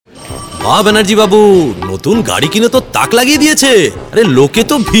বাহ ব্যানার্জি বাবু, নতুন গাড়ি কিনে তো তাক লাগিয়ে দিয়েছে। আরে লোকে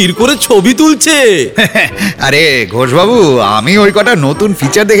তো ভিড় করে ছবি তুলছে। আরে ঘোষবাবু, আমি ওই কটা নতুন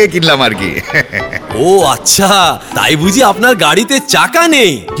ফিচার দেখে কিনলাম আর কি। ও আচ্ছা, তাই বুঝি আপনার গাড়িতে চাকা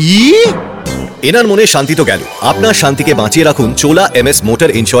নেই? কি? এনার মনে শান্তি তো গেল। আপনার শান্তিকে বাঁচিয়ে রাখুন চোলা এমএস মোটর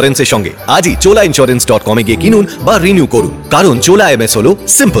ইন্স্যুরেন্সের সঙ্গে। আজই cholainsurance.com-এ গিয়ে কিনুন বা রিনিউ করুন, কারণ চোলা এমএস হলো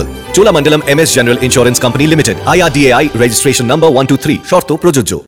simple. Cholamandalam MS general insurance company limited, IRDAI registration number 123, শর্ত প্রযোজ্য।